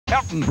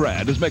Elton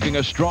Brand is making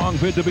a strong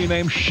bid to be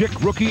named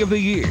Schick Rookie of the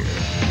Year.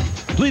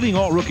 Leading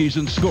all rookies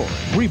in scoring,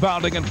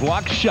 rebounding, and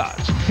blocked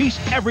shots, he's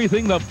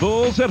everything the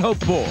Bulls had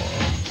hoped for.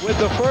 With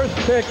the first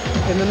pick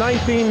in the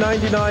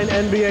 1999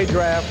 NBA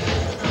draft,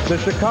 the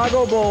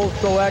Chicago Bulls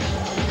select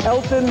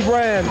Elton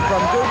Brand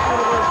from Duke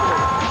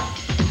University.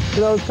 You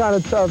know, it's kind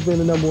of tough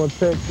being the #1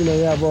 pick. You know,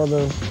 you have all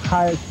the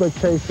high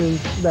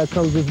expectations that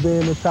comes with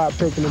being the top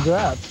pick in the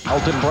draft.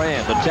 Elton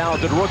Brand, the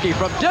talented rookie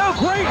from Duke.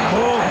 Great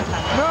move.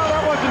 No,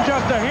 that wasn't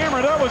just a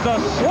hammer. That was a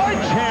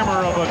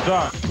sledgehammer of a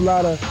dunk. A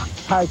lot of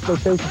high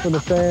expectations from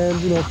the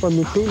fans, you know, from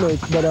your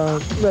teammates. But,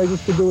 you know,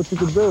 just to do what you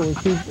can do and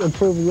keep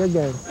improving your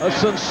game. A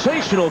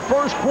sensational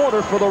first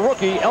quarter for the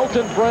rookie,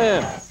 Elton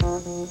Brand.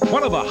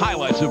 One of the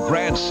highlights of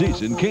Brand's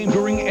season came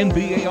during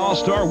NBA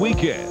All-Star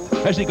Weekend,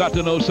 as he got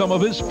to know some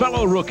of his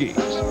fellow rookies.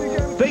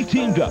 They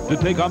teamed up to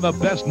take on the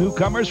best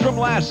newcomers from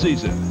last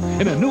season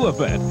in a new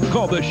event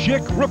called the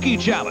Schick Rookie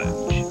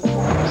Challenge.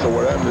 So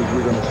what happens is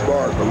we're going to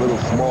start a little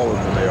smaller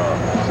than they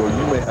are. So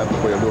you may have to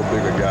play a little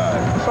bigger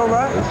guy. It's all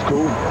right. It's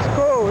cool. It's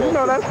cool. You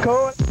know, that's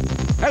cool.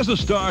 As the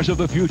stars of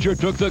the future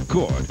took the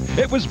court,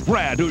 it was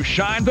Brand who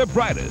shined the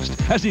brightest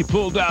as he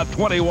pulled out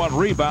 21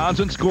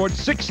 rebounds and scored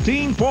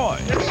 16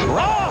 points.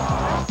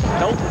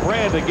 Elton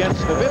Brand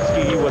against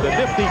Nowitzki with a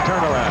nifty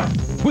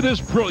turnaround. With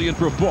his brilliant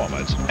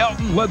performance,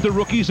 Elton led the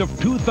rookies of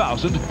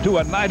 2000 to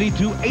a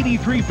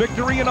 92-83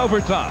 victory in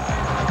overtime.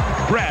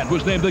 Brand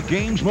was named the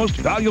game's most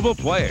valuable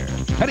player,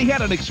 and he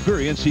had an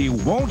experience he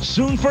won't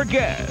soon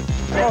forget.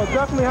 Oh,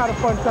 definitely had a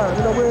fun time.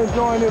 You know, we're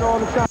enjoying it all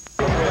the time.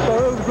 So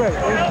it was great.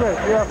 It was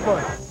great. We had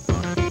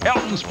fun.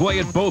 Elton's play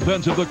at both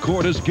ends of the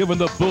court has given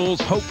the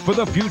Bulls hope for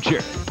the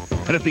future.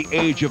 And at the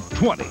age of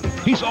 20,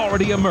 he's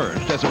already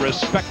emerged as a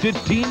respected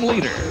team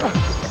leader.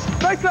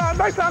 Nice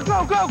time,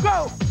 go, go,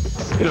 go!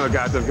 You know, a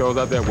guy just goes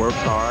out there, works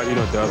hard, you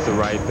know, does the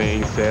right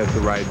things, says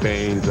the right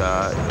things,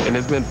 and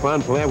it's been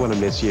fun playing with him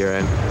this year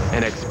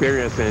and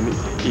experiencing,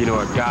 you know,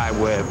 a guy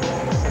with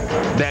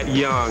that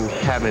young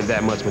having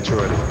that much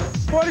maturity.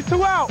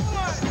 42 out!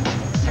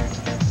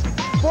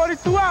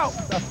 42 out!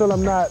 I feel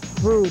I'm not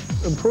through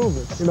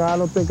improving. You know, I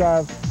don't think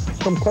I've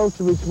come close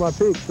to reaching my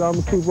peak, so I'm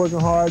going to keep working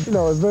hard. You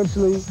know,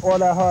 eventually, all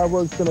that hard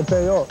work's going to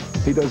pay off.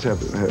 He does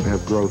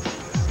have growth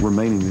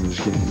remaining in his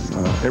game.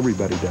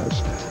 Everybody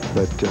does.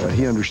 But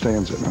he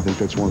understands it, and I think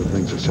that's one of the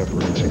things that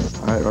separates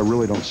him. I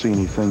really don't see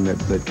anything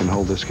that can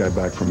hold this guy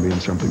back from being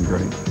something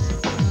great.